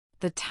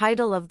The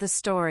title of the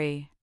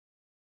story: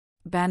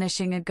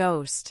 Banishing a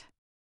Ghost.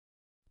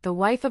 The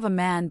wife of a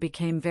man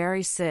became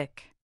very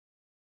sick.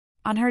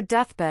 On her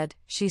deathbed,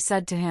 she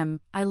said to him,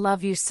 "I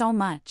love you so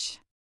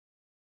much.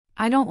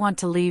 I don't want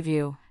to leave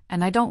you,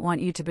 and I don't want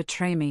you to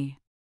betray me.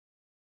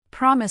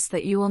 Promise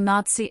that you will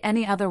not see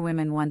any other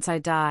women once I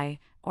die,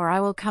 or I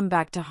will come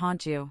back to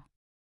haunt you."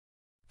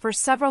 For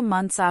several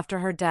months after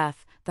her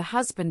death, the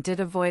husband did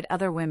avoid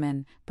other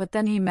women, but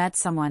then he met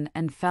someone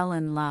and fell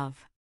in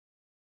love.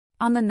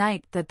 On the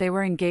night that they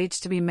were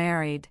engaged to be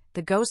married,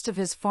 the ghost of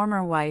his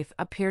former wife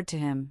appeared to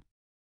him.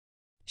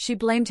 She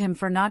blamed him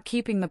for not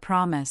keeping the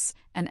promise,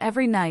 and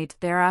every night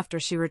thereafter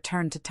she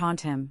returned to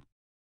taunt him.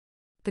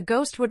 The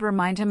ghost would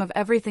remind him of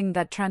everything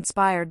that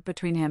transpired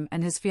between him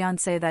and his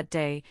fiancée that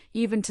day,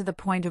 even to the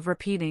point of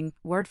repeating,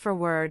 word for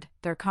word,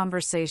 their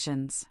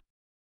conversations.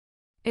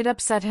 It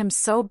upset him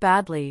so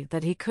badly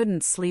that he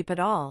couldn't sleep at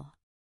all.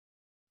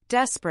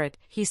 Desperate,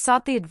 he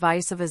sought the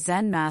advice of a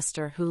Zen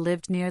master who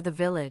lived near the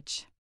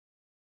village.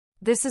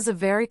 "This is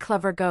a very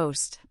clever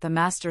ghost," the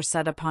master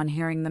said upon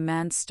hearing the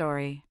man's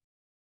story.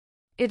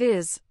 "It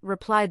is,"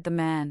 replied the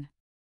man.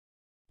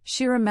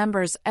 "She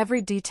remembers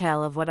every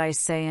detail of what I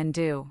say and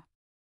do.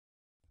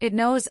 It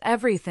knows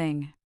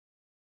everything."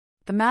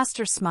 The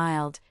master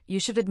smiled.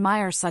 "You should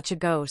admire such a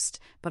ghost,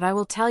 but I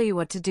will tell you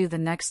what to do the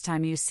next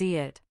time you see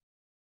it."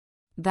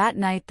 That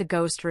night the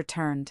ghost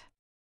returned.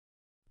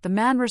 The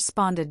man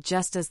responded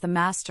just as the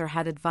master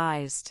had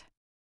advised.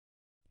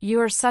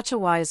 "You are such a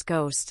wise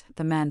ghost,"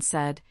 the man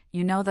said.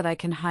 "You know that I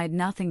can hide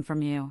nothing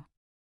from you.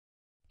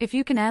 If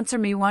you can answer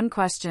me one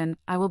question,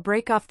 I will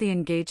break off the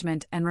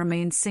engagement and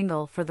remain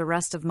single for the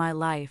rest of my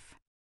life."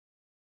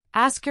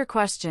 "Ask your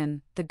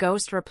question," the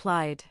ghost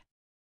replied.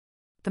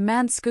 The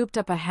man scooped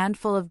up a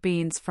handful of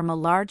beans from a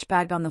large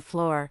bag on the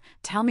floor.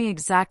 "Tell me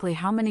exactly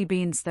how many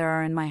beans there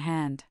are in my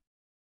hand."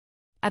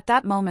 At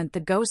that moment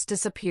the ghost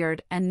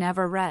disappeared and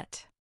never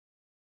returned.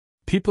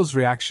 People's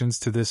reactions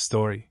to this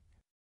story.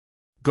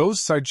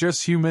 Ghosts are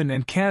just human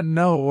and can't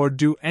know or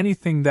do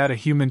anything that a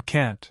human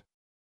can't.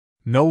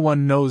 No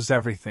one knows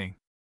everything.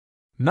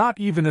 Not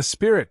even a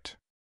spirit.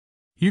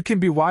 You can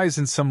be wise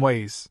in some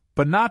ways,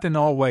 but not in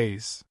all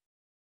ways.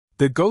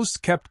 The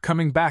ghost kept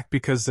coming back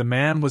because the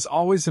man was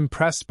always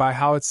impressed by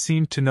how it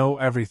seemed to know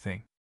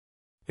everything.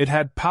 It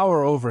had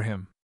power over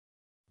him.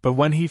 But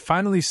when he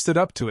finally stood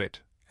up to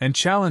it, and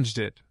challenged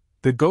it,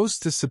 the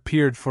ghost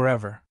disappeared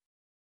forever.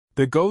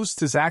 The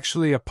ghost is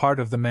actually a part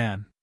of the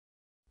man.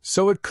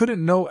 So it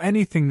couldn't know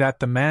anything that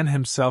the man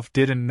himself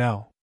didn't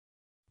know.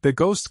 The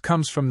ghost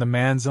comes from the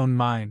man's own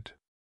mind.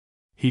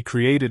 He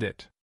created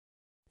it.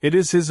 It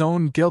is his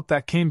own guilt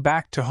that came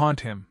back to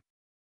haunt him.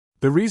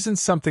 The reason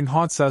something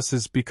haunts us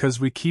is because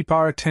we keep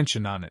our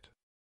attention on it.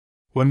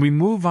 When we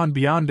move on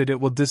beyond it, it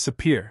will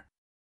disappear.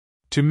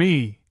 To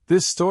me,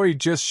 this story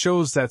just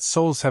shows that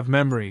souls have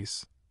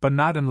memories, but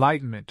not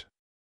enlightenment.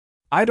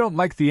 I don't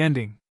like the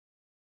ending.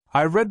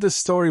 I read the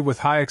story with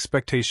high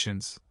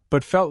expectations,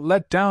 but felt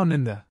let down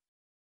in the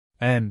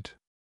end.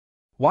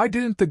 Why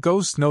didn't the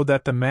ghost know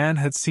that the man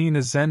had seen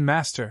a Zen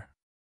master?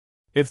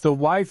 If the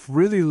wife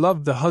really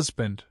loved the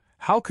husband,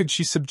 how could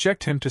she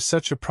subject him to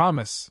such a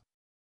promise?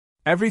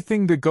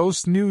 Everything the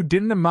ghost knew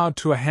didn't amount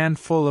to a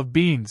handful of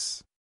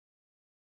beans.